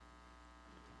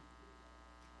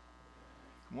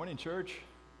Morning, church.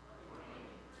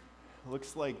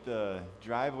 Looks like the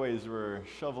driveways were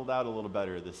shoveled out a little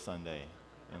better this Sunday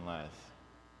and last.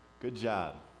 Good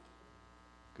job.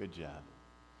 Good job.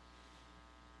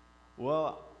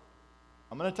 Well,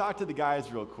 I'm going to talk to the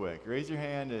guys real quick. Raise your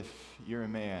hand if you're a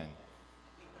man.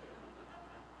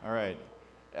 All right.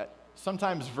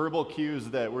 Sometimes verbal cues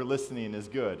that we're listening is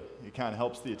good. It kind of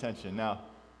helps the attention. Now,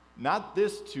 not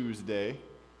this Tuesday,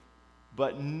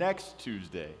 but next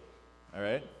Tuesday. All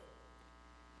right?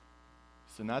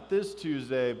 So not this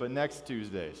Tuesday, but next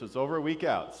Tuesday. So it's over a week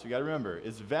out. So you got to remember,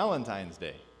 it's Valentine's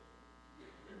Day.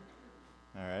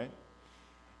 All right?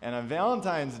 And on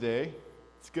Valentine's Day,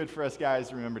 it's good for us guys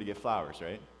to remember to get flowers,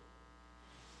 right?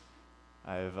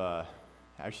 I've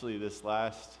actually this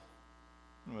last,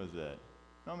 when was that?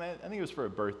 No, man, I think it was for a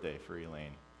birthday for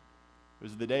Elaine. It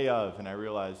was the day of, and I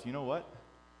realized, you know what?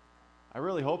 I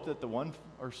really hope that the one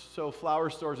or so flower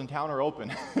stores in town are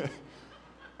open.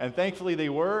 And thankfully they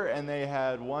were, and they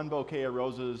had one bouquet of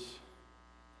roses,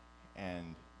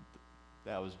 and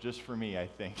that was just for me, I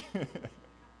think.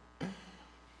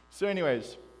 So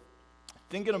anyways,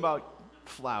 thinking about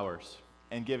flowers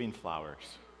and giving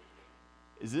flowers.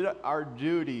 Is it our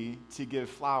duty to give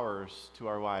flowers to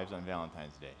our wives on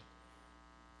Valentine's Day?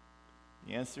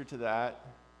 The answer to that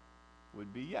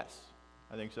would be yes.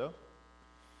 I think so.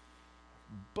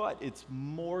 But it's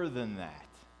more than that.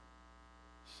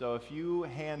 So if you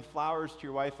hand flowers to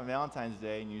your wife on Valentine's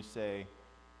Day and you say,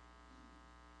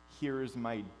 "Here is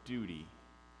my duty,"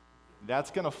 that's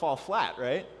going to fall flat,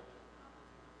 right?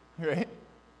 Right?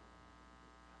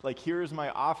 Like, "Here is my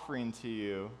offering to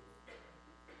you."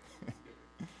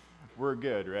 We're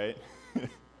good, right?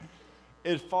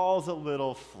 It falls a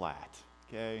little flat,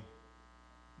 okay?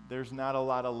 There's not a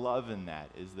lot of love in that,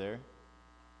 is there?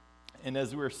 And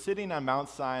as we were sitting on Mount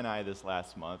Sinai this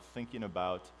last month, thinking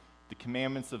about the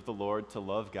commandments of the Lord to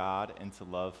love God and to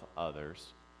love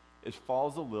others, it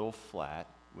falls a little flat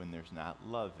when there's not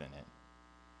love in it.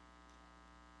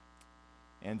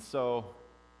 And so,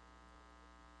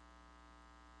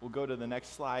 we'll go to the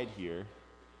next slide here.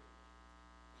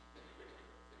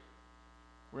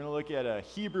 We're going to look at a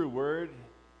Hebrew word.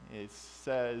 It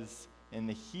says in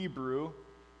the Hebrew,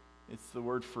 it's the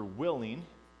word for willing,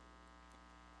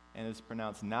 and it's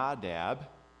pronounced nadab.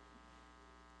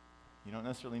 You don't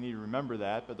necessarily need to remember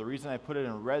that, but the reason I put it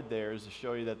in red there is to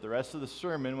show you that the rest of the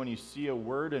sermon, when you see a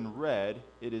word in red,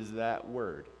 it is that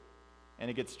word. And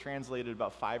it gets translated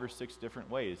about 5 or 6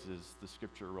 different ways as the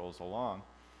scripture rolls along.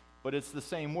 But it's the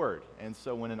same word. And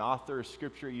so when an author of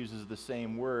scripture uses the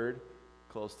same word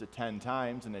close to 10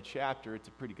 times in a chapter, it's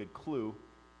a pretty good clue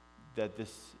that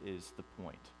this is the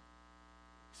point.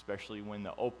 Especially when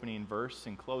the opening verse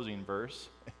and closing verse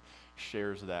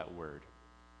shares that word.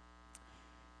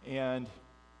 And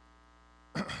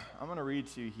I'm going to read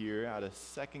to you here out of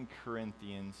 2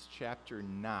 Corinthians chapter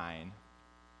 9,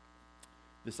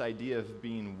 this idea of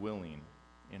being willing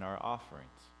in our offerings,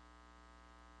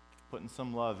 putting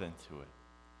some love into it.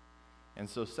 And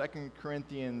so 2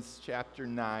 Corinthians chapter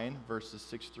 9, verses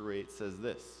 6 through 8 says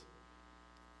this.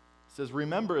 It says,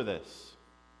 "Remember this."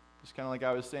 Just kind of like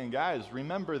I was saying, guys,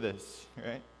 remember this,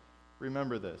 right?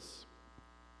 Remember this.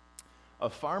 "A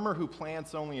farmer who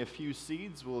plants only a few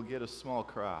seeds will get a small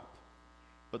crop,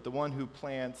 but the one who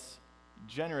plants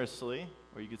generously,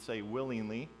 or you could say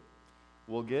willingly,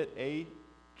 will get a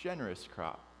generous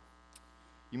crop.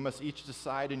 You must each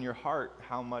decide in your heart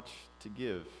how much to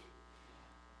give.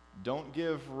 Don't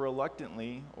give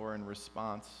reluctantly or in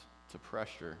response to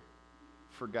pressure,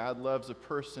 for God loves a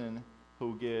person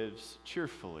who gives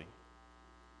cheerfully,"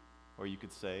 or you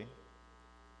could say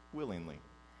willingly.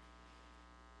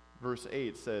 Verse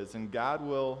 8 says, "And God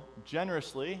will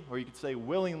generously, or you could say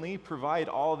willingly, provide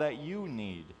all that you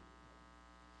need.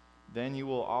 Then you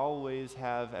will always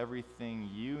have everything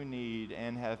you need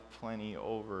and have plenty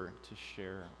over to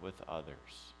share with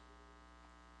others."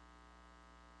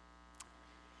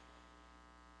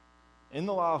 In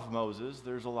the law of Moses,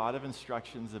 there's a lot of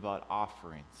instructions about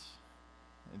offerings.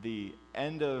 The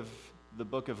end of the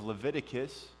book of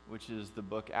Leviticus, which is the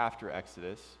book after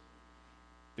Exodus,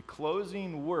 the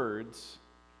closing words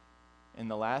in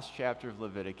the last chapter of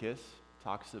Leviticus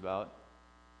talks about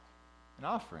an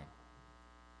offering.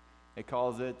 It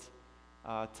calls it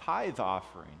a tithe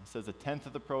offering. It says 1/10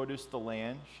 of the produce of the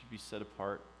land should be set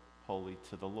apart wholly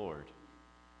to the Lord.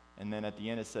 And then at the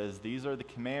end it says, "These are the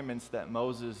commandments that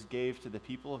Moses gave to the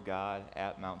people of God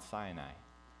at Mount Sinai."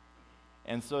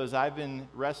 And so as I've been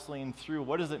wrestling through,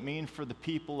 what does it mean for the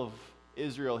people of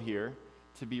Israel here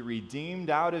to be redeemed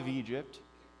out of Egypt,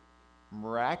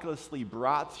 miraculously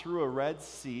brought through a Red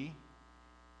Sea,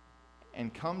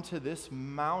 and come to this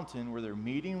mountain where they're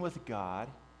meeting with God,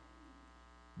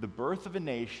 the birth of a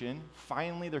nation.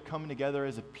 Finally, they're coming together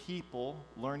as a people,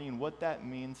 learning what that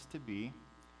means to be.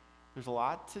 There's a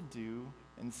lot to do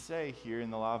and say here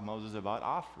in the law of Moses about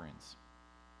offerings.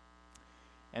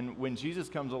 And when Jesus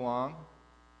comes along,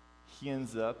 he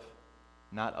ends up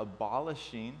not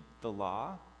abolishing the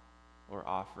law or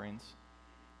offerings,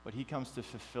 but he comes to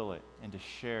fulfill it and to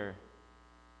share.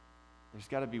 There's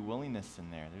got to be willingness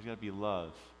in there. There's got to be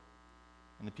love.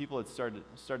 And the people had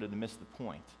started to miss the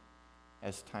point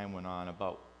as time went on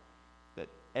about that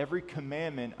every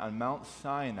commandment on Mount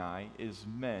Sinai is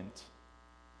meant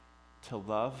to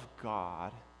love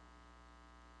God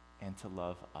and to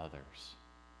love others.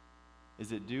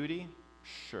 Is it duty?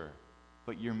 Sure.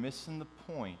 But you're missing the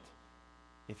point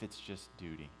if it's just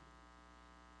duty.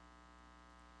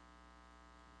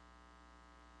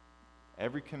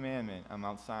 Every commandment on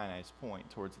Mount Sinai's point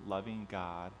towards loving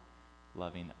God,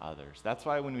 loving others. That's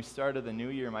why when we started the new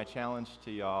year, my challenge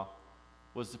to y'all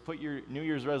was to put your New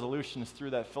Year's resolutions through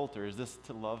that filter. Is this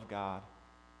to love God,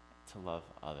 to love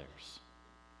others?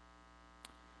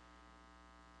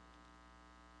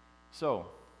 So,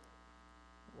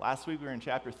 last week we were in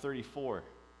chapter 34.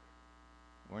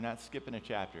 We're not skipping a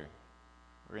chapter.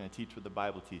 We're going to teach what the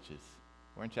Bible teaches.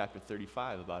 We're in chapter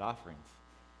 35 about offerings.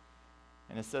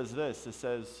 And it says this, it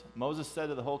says, Moses said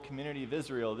to the whole community of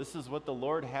Israel, "This is what the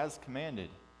Lord has commanded.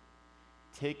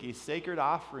 Take a sacred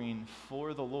offering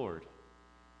for the Lord.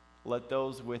 Let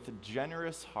those with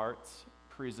generous hearts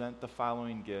present the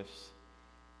following gifts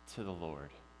to the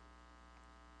Lord."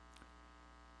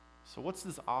 So what's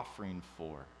this offering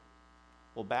for?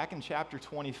 Well, back in chapter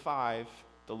 25,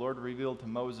 the Lord revealed to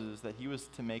Moses that he was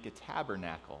to make a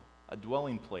tabernacle, a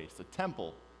dwelling place, a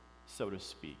temple, so to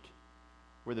speak,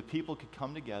 where the people could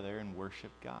come together and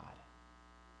worship God.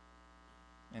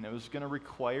 And it was going to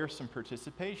require some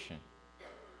participation.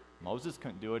 Moses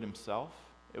couldn't do it himself.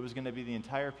 It was going to be the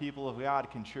entire people of God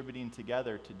contributing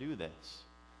together to do this.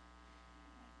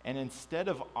 And instead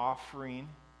of offering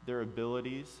their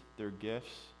abilities, their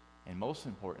gifts, and most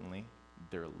importantly,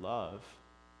 their love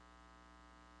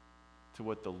to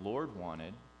what the Lord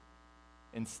wanted,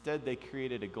 instead they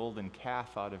created a golden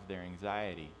calf out of their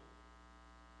anxiety.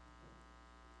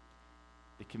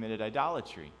 They committed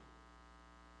idolatry.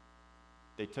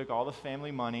 They took all the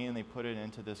family money and they put it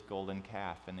into this golden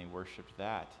calf and they worshiped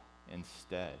that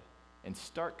instead. In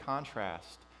stark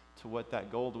contrast to what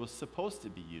that gold was supposed to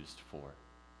be used for.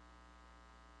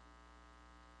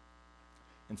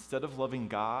 Instead of loving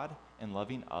God and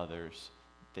loving others,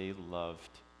 they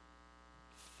loved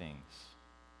things.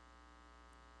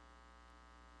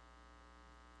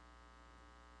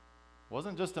 It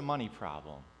wasn't just a money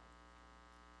problem.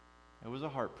 It was a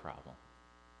heart problem.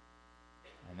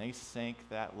 And they sank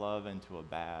that love into a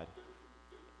bad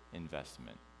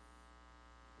investment.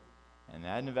 And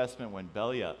that investment went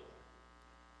belly up.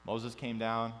 Moses came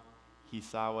down. He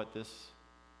saw what this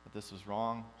was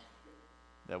wrong,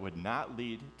 that would not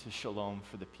lead to shalom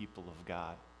for the people of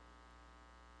God.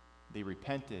 They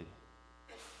repented.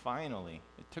 Finally,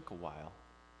 it took a while,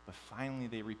 but finally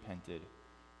they repented.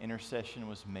 Intercession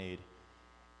was made,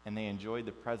 and they enjoyed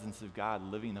the presence of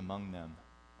God living among them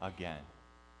again.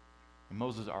 And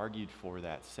Moses argued for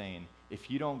that, saying, if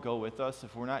you don't go with us,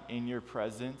 if we're not in your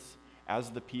presence as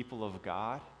the people of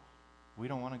God, we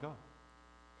don't want to go.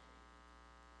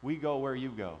 We go where you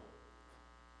go.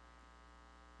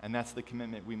 And that's the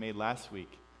commitment we made last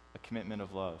week, a commitment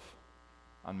of love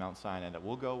on Mount Sinai, that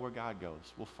we'll go where God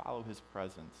goes. We'll follow his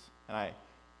presence. And I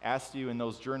asked you in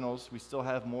those journals, we still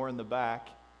have more in the back.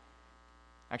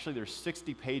 Actually, there's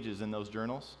 60 pages in those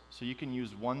journals, so you can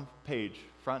use one page,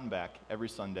 front and back, every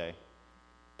Sunday.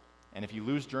 And if you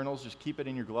lose journals, just keep it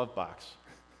in your glove box.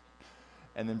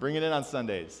 And then bring it in on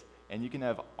Sundays. And you can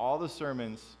have all the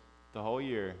sermons the whole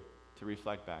year to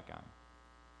reflect back on.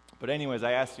 But anyways,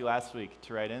 I asked you last week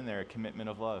to write in there a commitment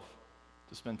of love,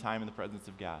 to spend time in the presence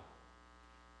of God.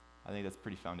 I think that's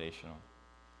pretty foundational.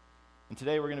 And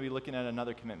today we're going to be looking at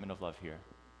another commitment of love here.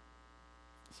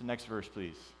 So next verse,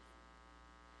 please.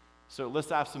 So it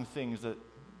lists off some things that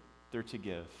they're to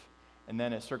give. And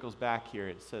then it circles back here.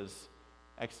 It says,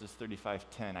 Exodus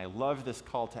 35:10. I love this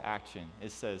call to action.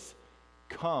 It says,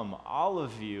 "Come, all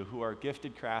of you who are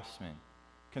gifted craftsmen,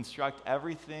 construct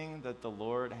everything that the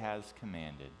Lord has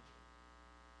commanded."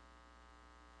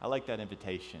 I like that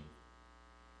invitation.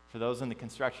 For those in the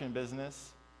construction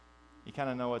business, you kind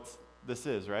of know what this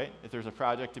is, right? If there's a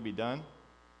project to be done,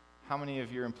 how many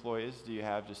of your employees do you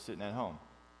have just sitting at home?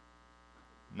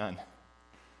 None.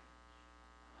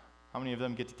 How many of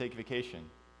them get to take vacation?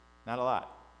 Not a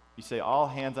lot. You say all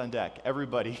hands on deck.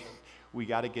 Everybody, We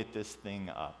got to get this thing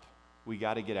up. We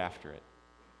got to get after it.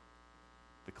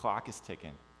 The clock is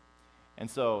ticking. And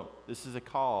so this is a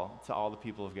call to all the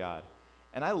people of God.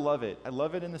 And I love it. I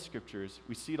love it in the scriptures.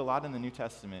 We see it a lot in the New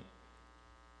Testament.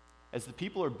 As the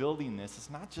people are building this, it's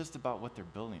not just about what they're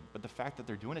building, but the fact that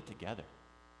they're doing it together.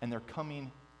 And they're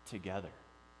coming together.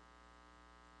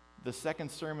 The second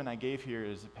sermon I gave here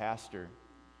as a pastor,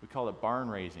 we called it barn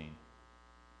raising.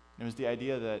 And it was the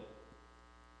idea that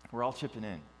we're all chipping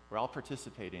in. We're all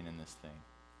participating in this thing.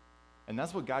 And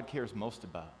that's what God cares most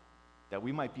about, that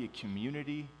we might be a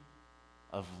community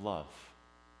of love.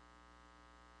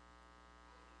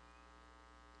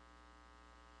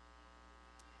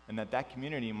 And that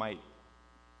community might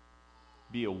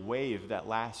be a wave that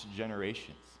lasts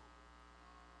generations.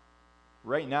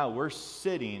 Right now, we're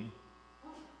sitting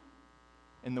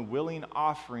in the willing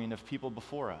offering of people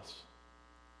before us.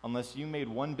 Unless you made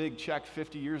one big check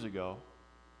 50 years ago,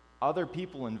 other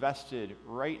people invested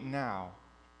right now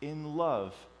in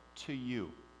love to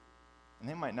you. And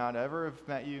they might not ever have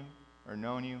met you or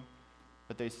known you,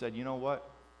 but they said, you know what?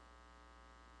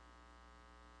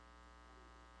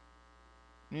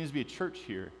 There needs to be a church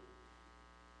here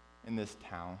in this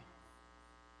town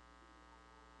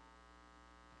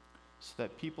so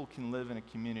that people can live in a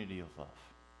community of love.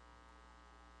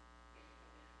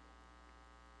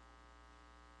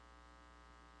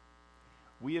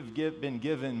 We have been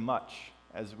given much,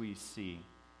 as we see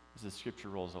as the scripture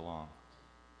rolls along.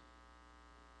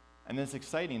 And it's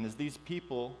exciting as these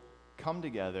people come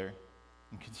together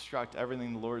and construct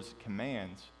everything the Lord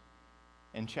commands.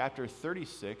 In chapter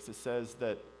 36, it says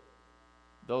that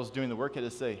those doing the work had to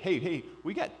say, hey,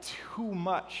 we got too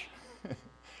much.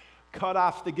 Cut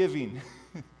off the giving.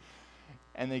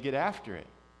 And they get after it.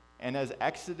 And as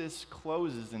Exodus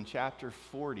closes in chapter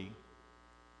 40,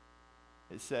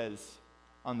 it says,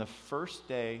 on the first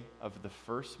day of the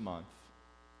first month,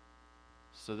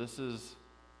 so this is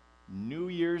New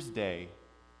Year's Day,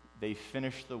 they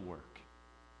finish the work.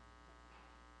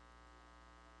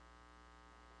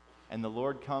 And the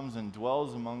Lord comes and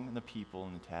dwells among the people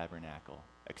in the tabernacle,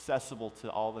 accessible to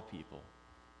all the people.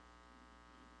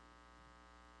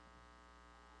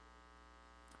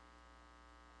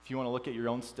 If you want to look at your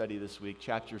own study this week,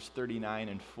 chapters 39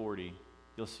 and 40,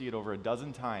 you'll see it over a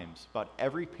dozen times. About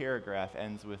every paragraph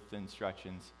ends with the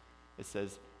instructions. It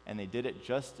says, and they did it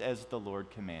just as the Lord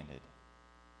commanded.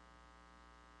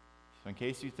 So in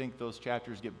case you think those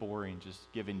chapters get boring,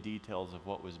 just giving details of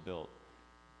what was built,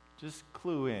 just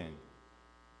clue in.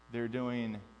 They're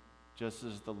doing just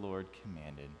as the Lord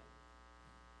commanded.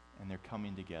 And they're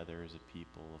coming together as a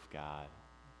people of God,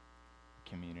 a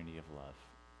community of love.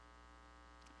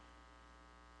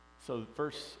 So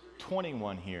verse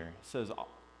 21 here says,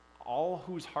 all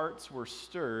whose hearts were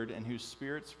stirred and whose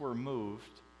spirits were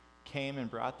moved came and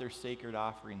brought their sacred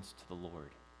offerings to the Lord.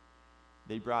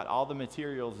 They brought all the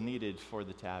materials needed for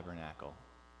the tabernacle.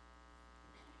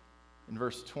 In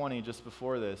verse 20, just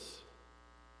before this,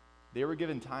 they were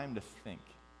given time to think.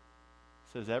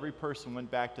 It says every person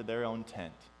went back to their own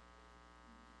tent.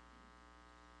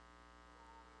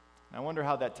 And I wonder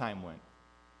how that time went.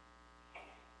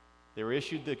 They were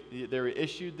issued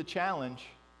the challenge,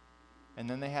 and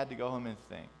then they had to go home and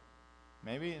think.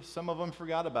 Maybe some of them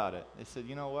forgot about it. They said,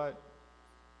 you know what?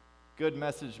 Good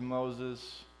message,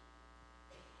 Moses.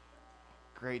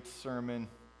 Great sermon.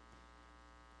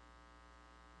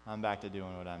 I'm back to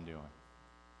doing what I'm doing.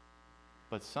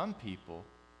 But some people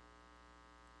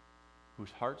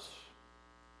whose hearts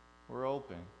were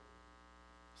open,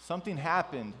 something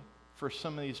happened for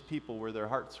some of these people where their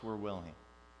hearts were willing.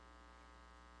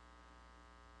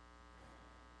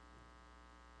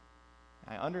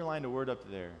 I underlined a word up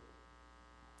there.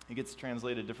 It gets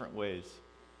translated different ways.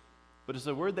 But it's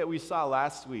a word that we saw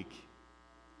last week,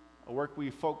 a work we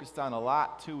focused on a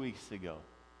lot 2 weeks ago.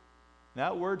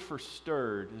 That word for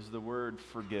stirred is the word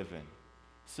forgiven. It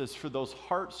says, for those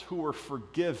hearts who were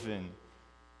forgiven,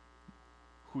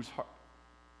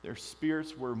 their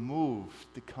spirits were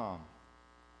moved to come,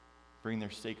 bring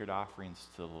their sacred offerings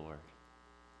to the Lord.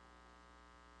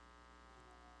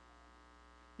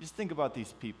 You just think about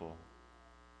these people.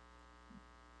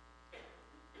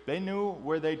 They knew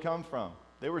where they'd come from.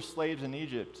 They were slaves in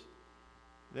Egypt.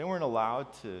 They weren't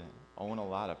allowed to own a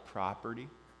lot of property.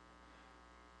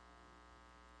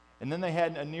 And then they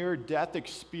had a near-death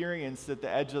experience at the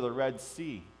edge of the Red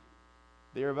Sea.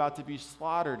 They were about to be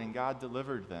slaughtered, and God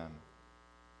delivered them.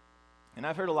 And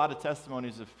I've heard a lot of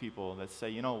testimonies of people that say,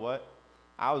 you know what?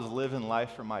 I was living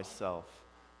life for myself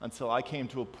until I came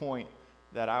to a point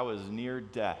that I was near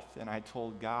death, and I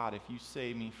told God, if you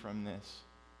save me from this,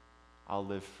 I'll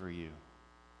live for you.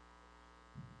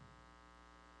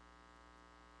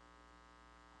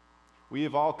 We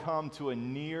have all come to a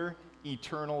near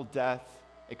eternal death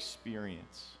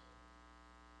experience.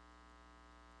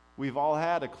 We've all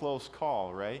had a close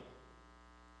call, right?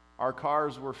 Our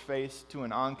cars were faced to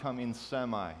an oncoming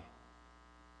semi.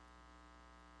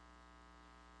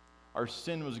 Our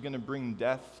sin was going to bring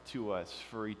death to us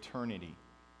for eternity.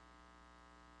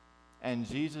 And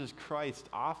Jesus Christ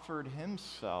offered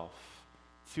himself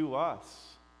to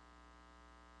us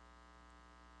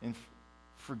in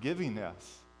forgiving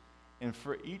us. And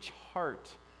for each heart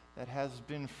that has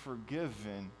been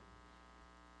forgiven,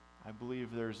 I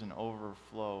believe there's an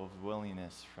overflow of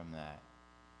willingness from that.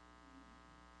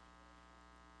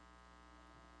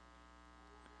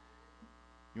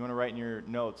 You want to write in your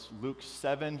notes, Luke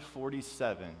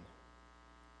 7:47.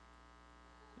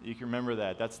 You can remember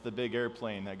that. That's the big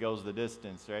airplane that goes the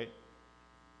distance, right?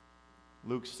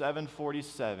 Luke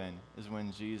 7:47 is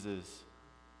when Jesus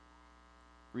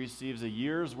receives a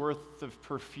year's worth of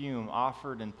perfume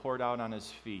offered and poured out on his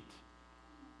feet.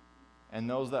 And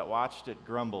those that watched it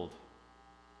grumbled.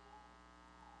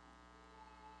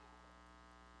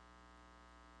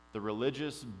 The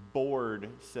religious board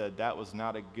said that was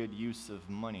not a good use of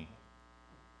money.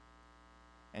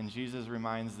 And Jesus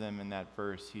reminds them in that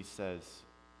verse, he says,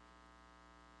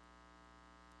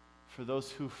 "For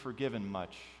those who've forgiven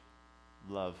much,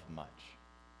 love much."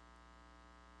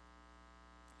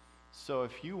 So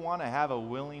if you want to have a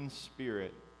willing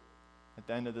spirit at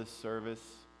the end of this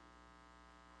service,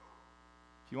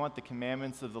 if you want the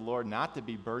commandments of the Lord not to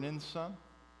be burdensome,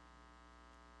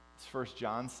 as 1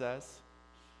 John says,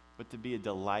 but to be a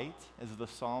delight, as the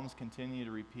Psalms continue to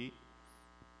repeat,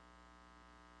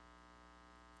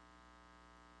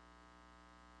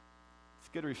 it's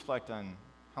good to reflect on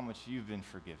how much you've been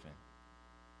forgiven.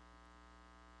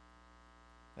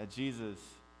 That Jesus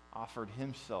offered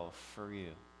himself for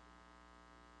you.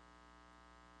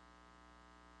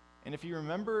 And if you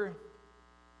remember,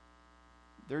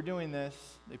 they're doing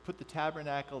this, they put the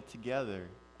tabernacle together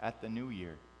at the new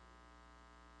year.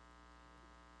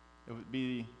 It would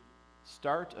be the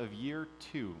start of year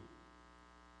 2.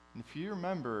 And if you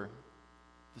remember,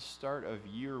 the start of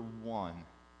year 1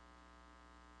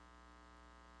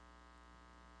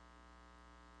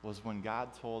 was when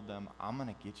God told them, "I'm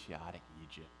going to get you out of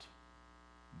Egypt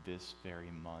this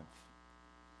very month."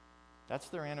 That's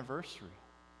their anniversary.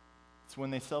 It's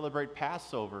when they celebrate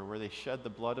Passover, where they shed the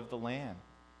blood of the lamb.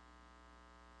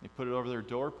 They put it over their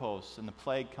doorposts, and the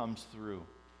plague comes through.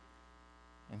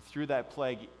 And through that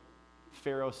plague,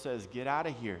 Pharaoh says, "Get out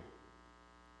of here.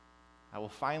 I will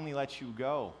finally let you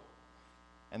go."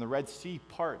 And the Red Sea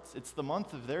parts. It's the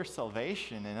month of their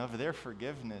salvation and of their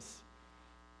forgiveness.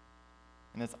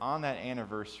 And it's on that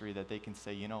anniversary that they can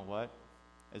say, you know what?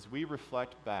 As we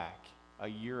reflect back a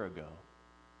year ago,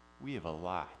 we have a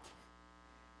lot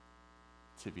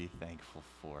to be thankful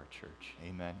for, church.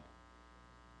 Amen.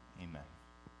 Amen.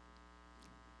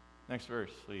 Next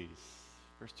verse, please.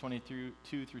 Verse 22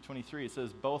 through 23, it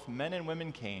says, "Both men and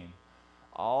women came,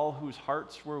 all whose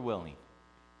hearts were willing.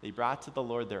 They brought to the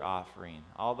Lord their offering.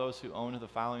 All those who owned the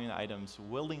following items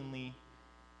willingly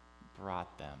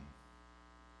brought them."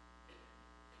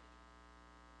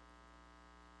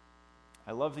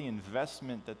 I love the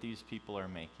investment that these people are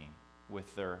making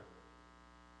with their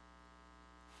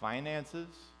finances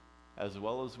as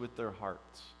well as with their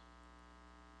hearts.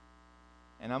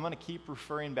 And I'm going to keep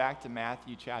referring back to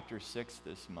Matthew chapter 6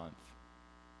 this month,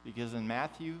 because in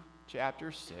Matthew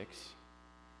chapter 6,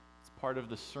 it's part of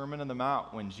the Sermon on the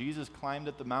Mount when Jesus climbed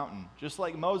up the mountain, just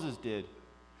like Moses did,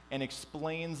 and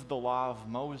explains the law of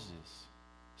Moses,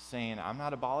 saying, "I'm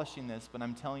not abolishing this, but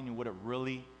I'm telling you what it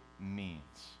really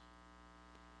means."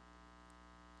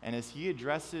 And as he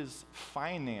addresses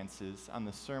finances on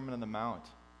the Sermon on the Mount,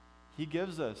 he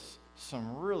gives us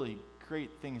some really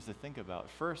great things to think about.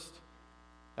 First,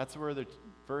 that's where the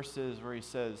verse is where he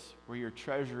says, "Where your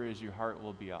treasure is, your heart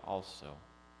will be also."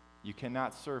 You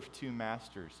cannot serve two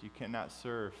masters. You cannot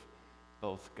serve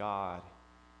both God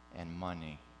and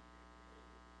money.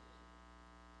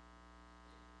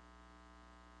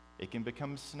 It can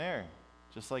become a snare,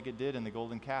 just like it did in the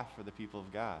golden calf for the people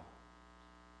of God.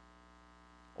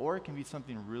 Or it can be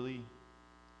something really,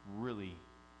 really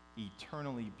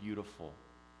eternally beautiful.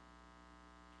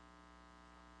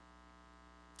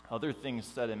 Other things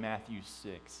said in Matthew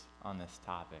 6 on this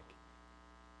topic.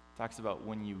 It talks about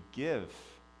when you give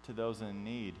to those in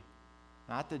need,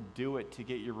 not to do it to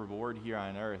get your reward here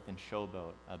on earth and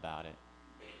showboat about it,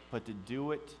 but to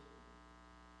do it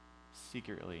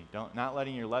secretly. Not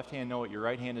letting your left hand know what your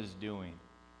right hand is doing.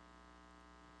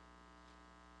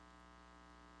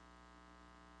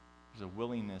 There's a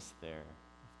willingness there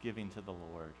of giving to the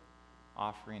Lord,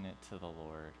 offering it to the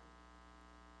Lord.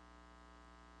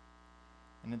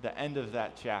 And at the end of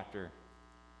that chapter, it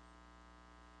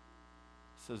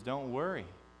says, don't worry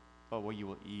about what you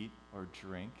will eat or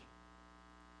drink,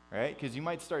 right? Because you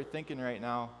might start thinking right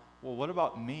now, well, what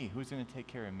about me? Who's going to take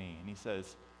care of me? And he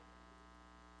says,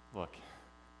 look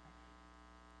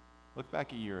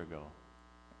back a year ago.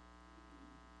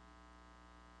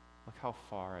 Look how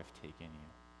far I've taken you.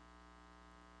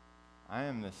 I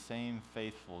am the same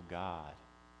faithful God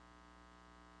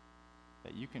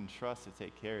that you can trust to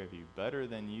take care of you better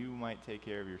than you might take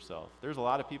care of yourself. There's a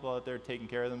lot of people out there taking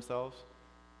care of themselves,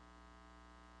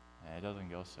 and it doesn't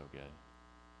go so good.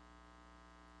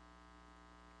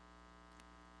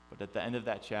 But at the end of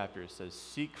that chapter, it says,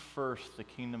 seek first the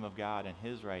kingdom of God and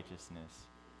his righteousness,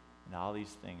 and all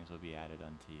these things will be added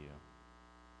unto you.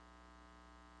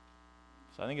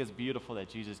 So I think it's beautiful that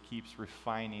Jesus keeps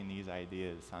refining these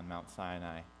ideas on Mount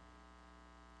Sinai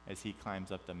as he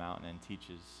climbs up the mountain and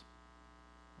teaches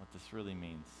what this really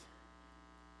means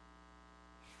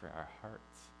for our hearts.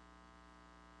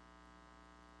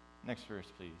 Next verse,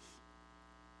 please.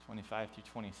 25 through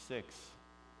 26.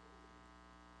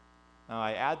 Now,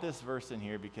 I add this verse in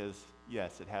here because,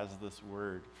 yes, it has this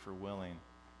word for willing,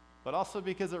 but also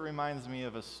because it reminds me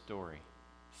of a story.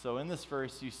 So in this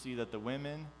verse, you see that the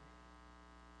women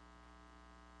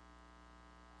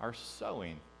are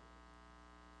sowing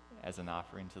as an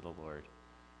offering to the Lord.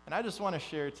 And I just want to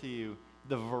share to you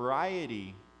the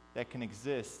variety that can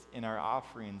exist in our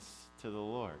offerings to the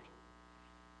Lord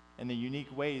and the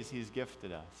unique ways he's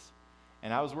gifted us.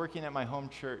 And I was working at my home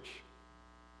church,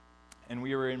 and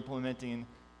we were implementing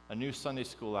a new Sunday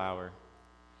school hour.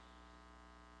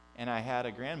 And I had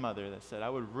a grandmother that said,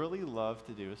 I would really love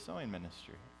to do a sewing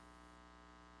ministry.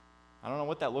 I don't know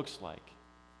what that looks like,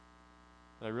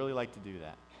 but I really like to do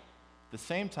that. At the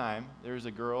same time, there was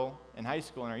a girl in high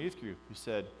school in our youth group who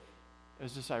said, it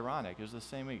was just ironic, it was the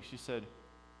same week, she said,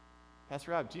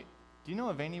 Pastor Rob, do you know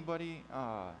of anybody,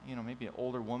 maybe an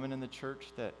older woman in the church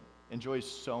that enjoys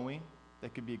sewing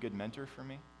that could be a good mentor for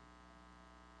me?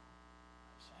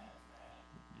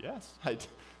 I said, yes, I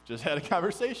just had a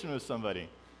conversation with somebody.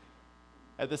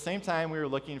 At the same time, we were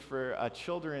looking for a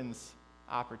children's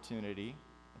opportunity,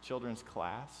 a children's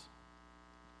class,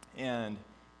 and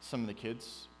some of the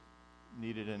kids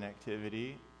needed an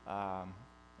activity, and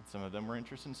some of them were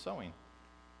interested in sewing.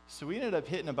 So we ended up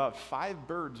hitting about 5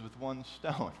 birds with one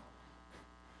stone.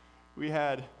 We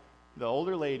had the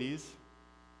older ladies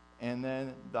and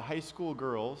then the high school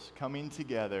girls coming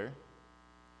together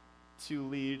to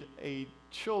lead a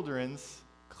children's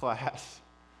class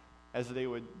as they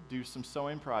would do some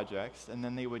sewing projects, and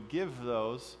then they would give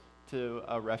those to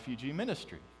a refugee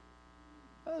ministry.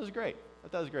 That was great.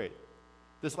 That was great.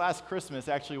 This last Christmas,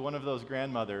 actually, one of those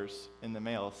grandmothers in the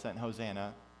mail sent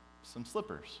Hosanna some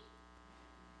slippers.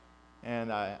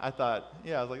 And I thought,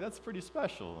 I was like, that's pretty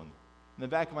special. And in the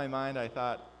back of my mind, I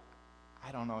thought,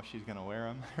 I don't know if she's going to wear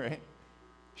them, right?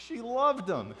 She loved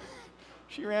them.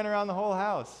 She ran around the whole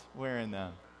house wearing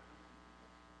them.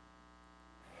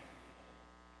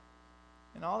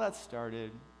 And all that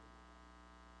started,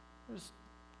 there's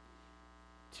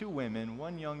 2 women,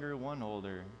 one younger, one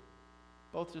older,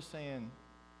 both just saying,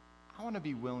 I want to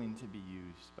be willing to be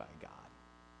used by God.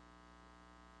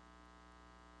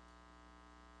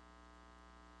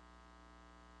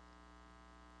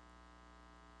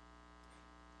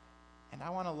 And I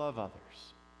want to love others.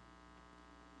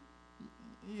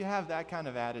 You have that kind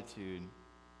of attitude,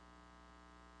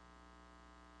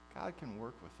 God can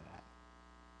work with that.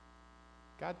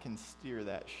 God can steer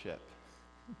that ship.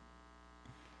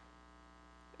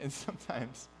 And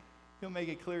sometimes he'll make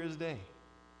it clear as day,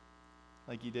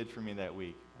 like he did for me that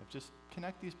week. Just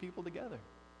connect these people together.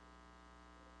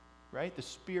 Right? The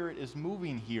Spirit is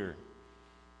moving here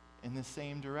in the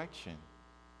same direction.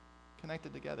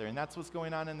 Connected together. And that's what's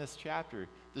going on in this chapter.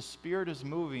 The Spirit is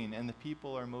moving and the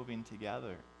people are moving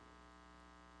together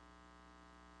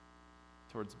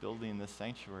towards building this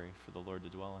sanctuary for the Lord to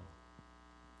dwell in.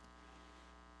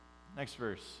 Next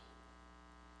verse.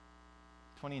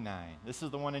 29. This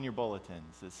is the one in your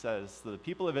bulletins. It says, the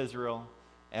people of Israel,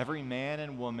 every man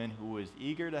and woman who was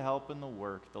eager to help in the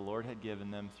work the Lord had given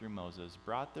them through Moses,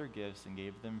 brought their gifts and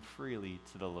gave them freely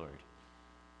to the Lord.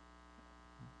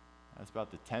 That's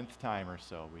about the 10th time or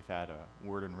so we've had a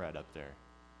word in red up there.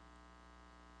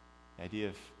 The idea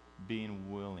of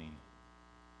being willing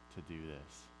to do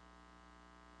this.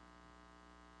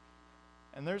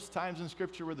 And there's times in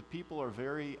Scripture where the people are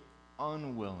very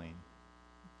unwilling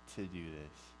to do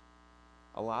this.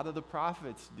 A lot of the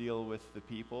prophets deal with the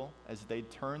people as they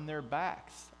turn their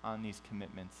backs on these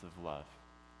commitments of love.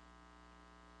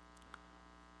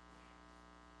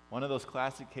 One of those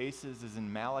classic cases is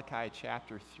in Malachi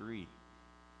chapter 3.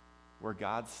 where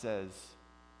God says,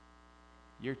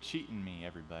 you're cheating me,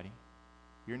 everybody.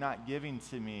 You're not giving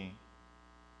to me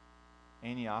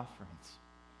any offerings.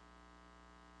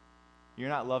 You're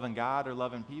not loving God or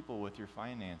loving people with your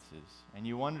finances. And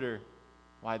you wonder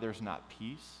why there's not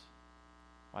peace,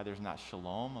 why there's not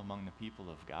shalom among the people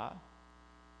of God.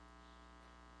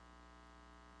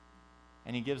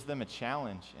 And he gives them a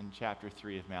challenge in chapter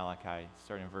 3 of Malachi,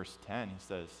 starting in verse 10. He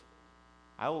says,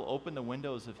 I will open the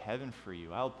windows of heaven for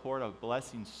you. I will pour out a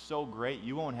blessing so great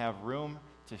you won't have room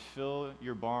to fill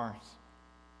your barns.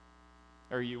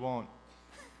 Or you won't.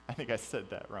 I think I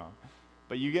said that wrong.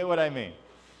 But you get what I mean.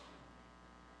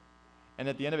 And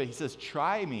at the end of it, he says,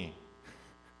 try me.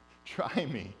 Try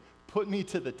me. Put me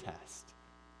to the test.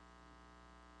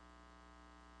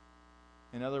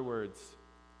 In other words,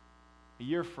 a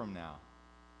year from now,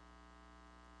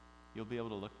 you'll be able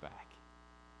to look back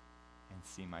and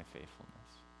see my faithfulness.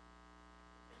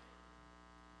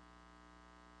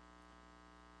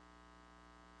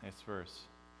 Next verse.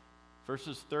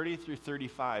 Verses 30 through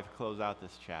 35 close out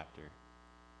this chapter.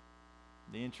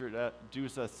 They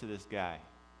introduce us to this guy.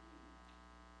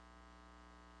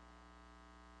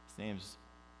 His name's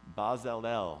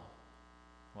Bezalel.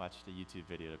 Watch the YouTube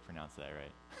video to pronounce that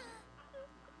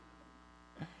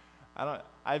right.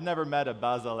 I've never met a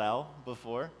Bezalel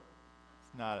before.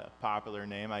 It's not a popular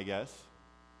name, I guess.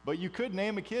 But you could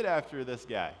name a kid after this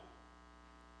guy.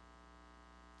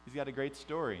 He's got a great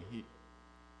story. He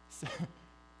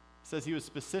says he was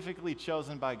specifically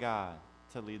chosen by God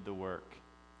to lead the work.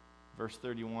 Verse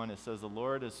 31, it says, the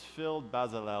Lord has filled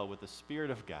Bezalel with the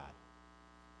Spirit of God,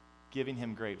 giving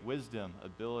him great wisdom,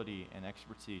 ability, and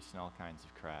expertise in all kinds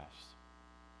of crafts.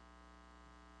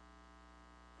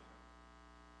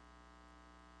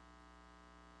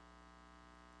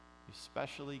 He's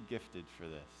specially gifted for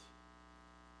this.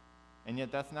 And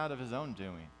yet that's not of his own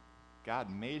doing. God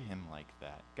made him like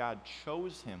that. God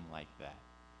chose him like that.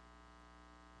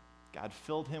 God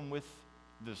filled him with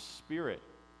the Spirit.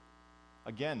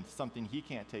 Again, something he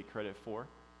can't take credit for.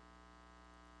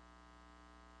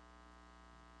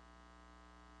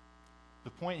 The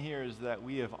point here is that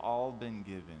we have all been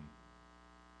given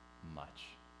much.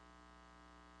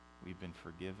 We've been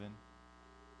forgiven.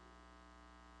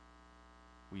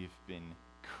 We've been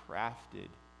crafted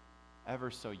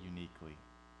ever so uniquely.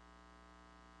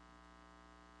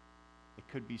 It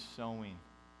could be sewing.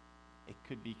 It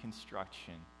could be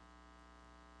construction.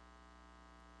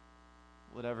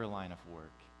 Whatever line of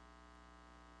work.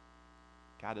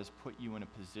 God has put you in a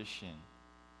position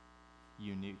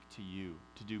unique to you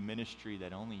to do ministry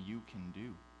that only you can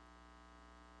do.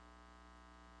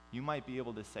 You might be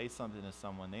able to say something to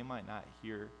someone they might not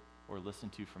hear or listen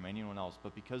to from anyone else,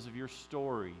 but because of your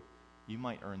story, you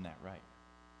might earn that right.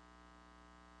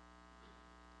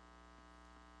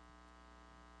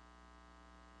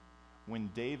 When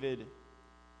David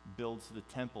builds the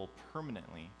temple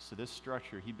permanently, so this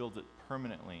structure, he builds it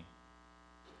permanently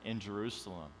in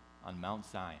Jerusalem on Mount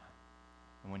Zion.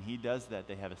 And when he does that,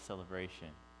 they have a celebration.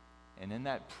 And in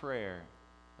that prayer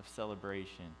of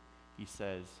celebration, he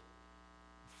says,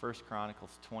 1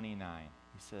 Chronicles 29,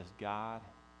 he says, God,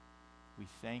 we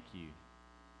thank you.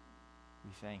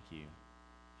 We thank you.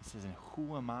 He says, and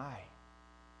who am I?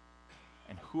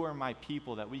 And who are my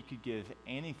people that we could give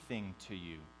anything to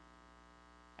you?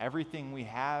 Everything we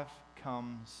have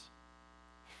comes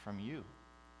from you.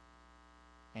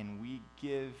 And we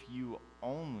give you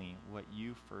only what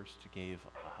you first gave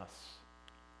us.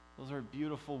 Those are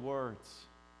beautiful words.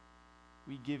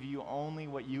 We give you only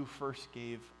what you first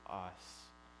gave us.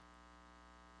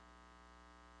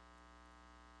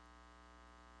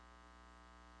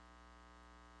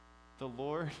 The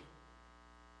Lord,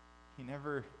 He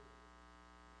never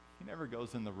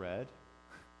goes in the red.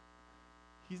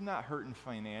 He's not hurting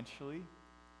financially.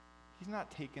 He's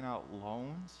not taking out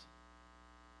loans.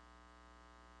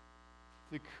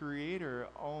 The Creator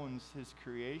owns His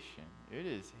creation. It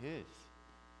is His.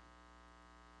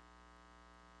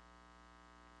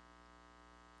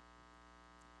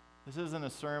 This isn't a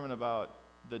sermon about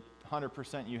the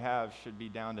 100% you have should be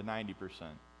down to 90%.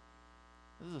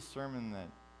 This is a sermon that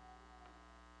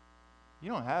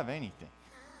you don't have anything.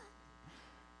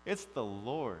 It's the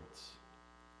Lord's.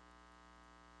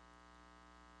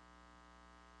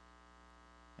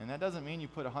 And that doesn't mean you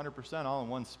put 100% all in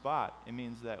one spot. It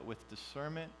means that with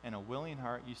discernment and a willing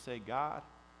heart, you say, God,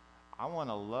 I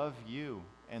want to love you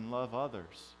and love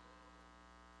others.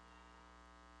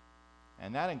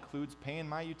 And that includes paying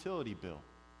my utility bill.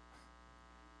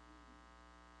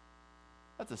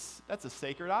 That's a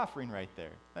sacred offering right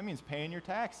there. That means paying your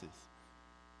taxes.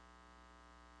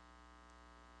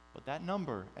 But that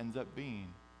number ends up being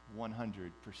 100%.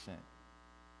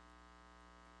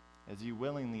 as you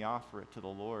willingly offer it to the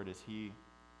Lord, as He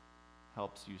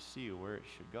helps you see where it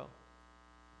should go.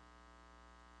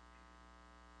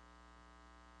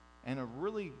 And a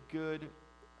really good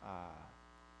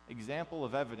example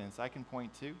of evidence I can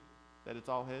point to that it's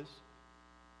all His,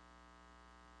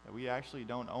 that we actually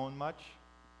don't own much,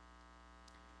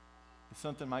 is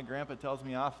something my grandpa tells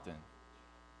me often.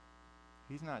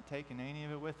 He's not taking any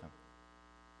of it with him.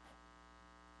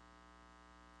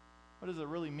 What does it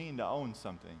really mean to own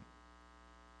something?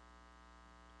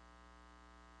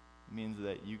 It means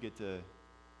that you get to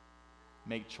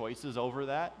make choices over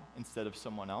that instead of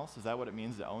someone else. Is that what it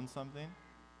means to own something?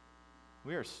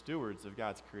 We are stewards of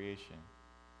God's creation.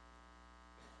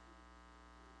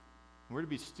 We're to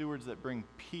be stewards that bring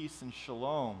peace and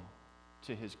shalom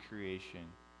to His creation.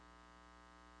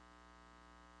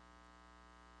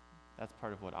 That's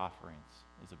part of what offerings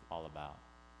is all about,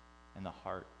 and the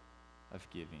heart of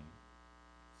giving.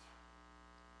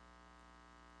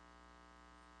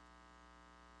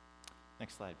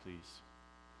 Next slide, please.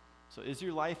 So, is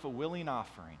your life a willing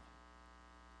offering?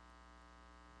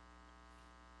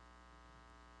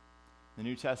 The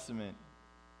New Testament,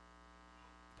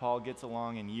 Paul gets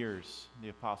along in years, the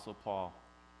Apostle Paul.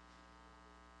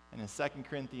 And in 2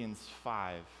 Corinthians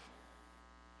 5,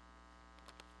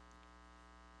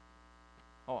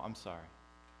 I'm sorry,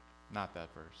 not that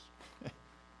verse.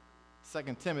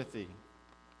 2 Timothy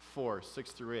 4,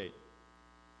 6 through 8.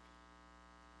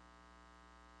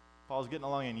 Paul's getting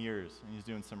along in years, and he's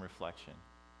doing some reflection.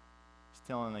 He's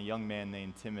telling a young man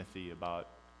named Timothy about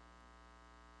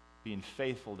being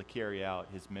faithful to carry out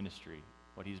his ministry,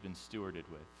 what he's been stewarded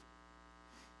with.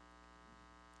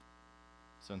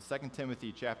 So in 2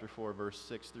 Timothy chapter 4, verse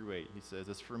 6 through 8, he says,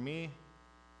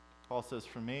 Paul says,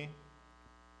 for me,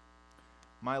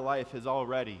 my life has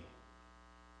already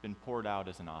been poured out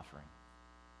as an offering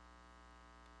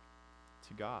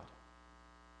to God.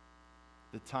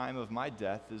 The time of my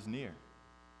death is near.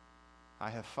 I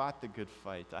have fought the good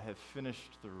fight. I have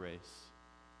finished the race,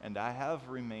 and I have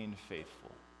remained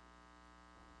faithful.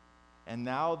 And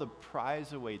now the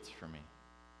prize awaits for me,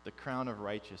 the crown of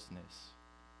righteousness,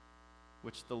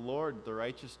 which the Lord, the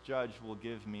righteous judge, will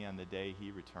give me on the day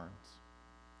He returns.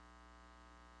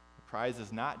 The prize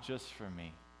is not just for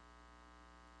me,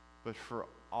 but for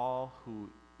all who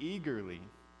eagerly,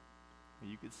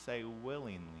 you could say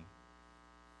willingly,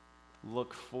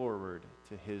 look forward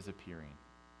to His appearing.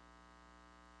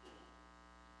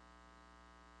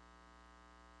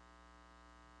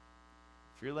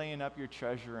 If you're laying up your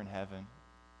treasure in heaven,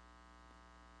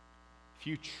 if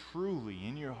you truly,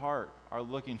 in your heart, are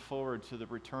looking forward to the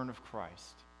return of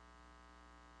Christ,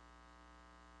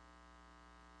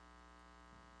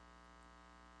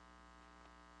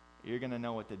 you're going to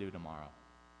know what to do tomorrow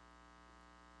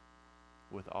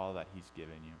with all that He's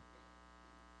given you.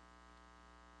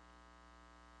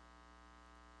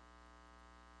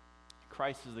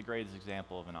 Christ is the greatest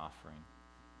example of an offering.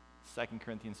 2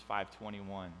 Corinthians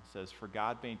 5:21 says, for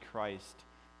God made Christ,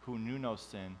 who knew no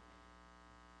sin,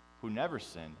 who never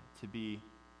sinned, to be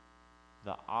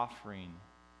the offering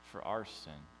for our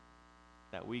sin,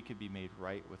 that we could be made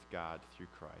right with God through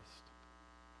Christ.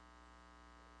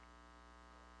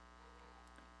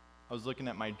 I was looking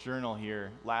at my journal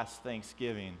here last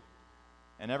Thanksgiving,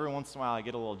 and every once in a while I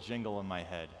get a little jingle in my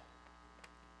head.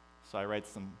 So I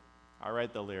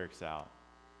write the lyrics out.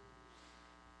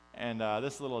 And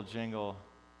this little jingle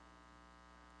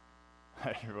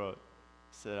I wrote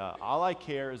said, all I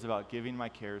care is about giving my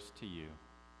cares to you.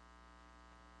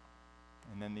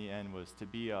 And then the end was, to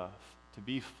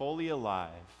be fully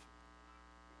alive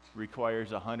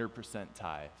requires 100%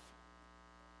 tithe.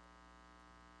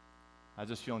 I was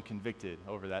just feeling convicted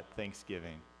over that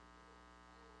Thanksgiving.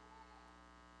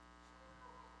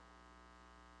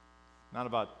 Not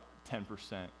about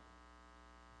 10%.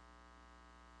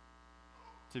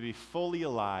 To be fully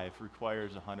alive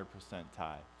requires 100%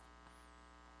 tithe.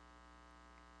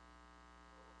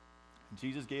 And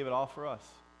Jesus gave it all for us.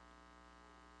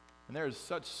 And there is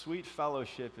such sweet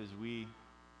fellowship as we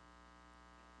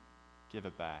give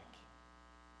it back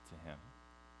to Him.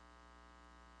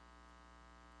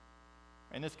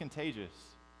 And it's contagious.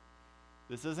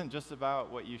 This isn't just about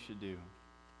what you should do.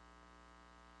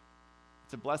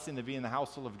 It's a blessing to be in the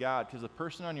household of God, because the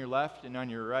person on your left and on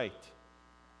your right,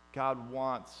 God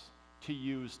wants to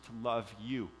use to love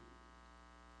you.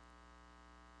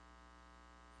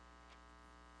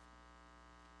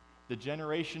 The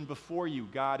generation before you,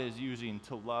 God is using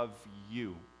to love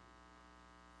you.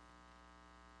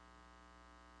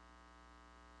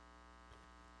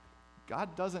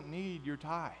 God doesn't need your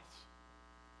tithes.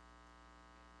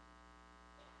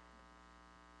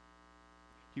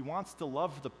 He wants to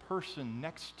love the person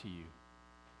next to you.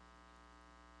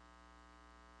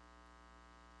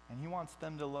 And he wants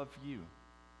them to love you.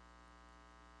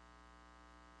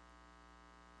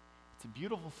 It's a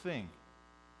beautiful thing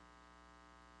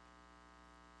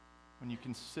when you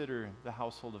consider the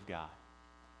household of God.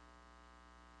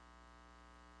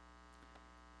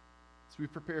 As we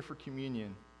prepare for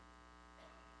communion,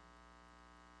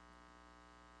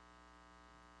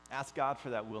 ask God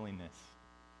for that willingness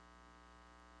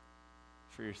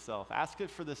for yourself. Ask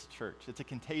it for this church. It's a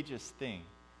contagious thing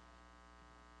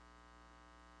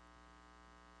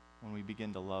when we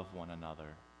begin to love one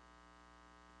another,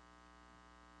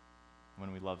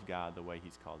 when we love God the way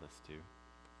he's called us to.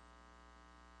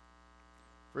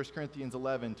 1 Corinthians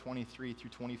 11, 23 through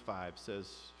 25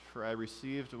 says, "For I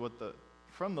received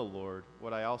from the Lord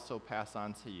what I also pass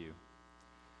on to you.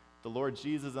 The Lord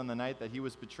Jesus, on the night that he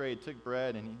was betrayed, took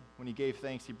bread, and when he gave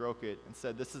thanks, he broke it and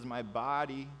said, 'This is my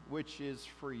body, which is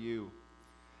for you.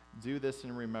 Do this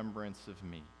in remembrance of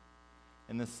me.'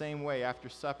 In the same way, after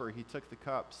supper, he took the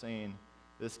cup, saying,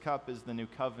 'This cup is the new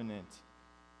covenant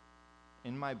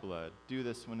in my blood. Do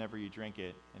this whenever you drink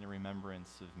it in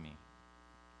remembrance of me.'"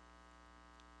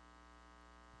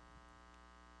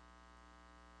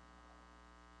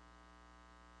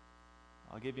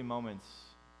 I'll give you moments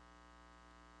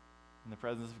in the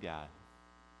presence of God.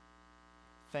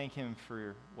 Thank him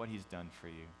for what he's done for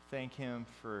you. Thank him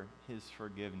for his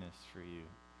forgiveness for you.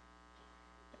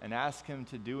 And ask him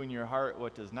to do in your heart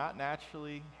what does not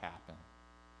naturally happen.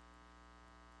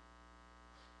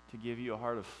 To give you a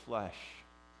heart of flesh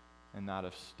and not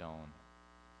of stone.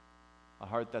 A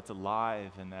heart that's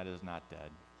alive and that is not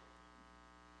dead.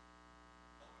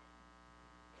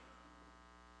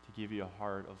 To give you a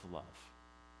heart of love.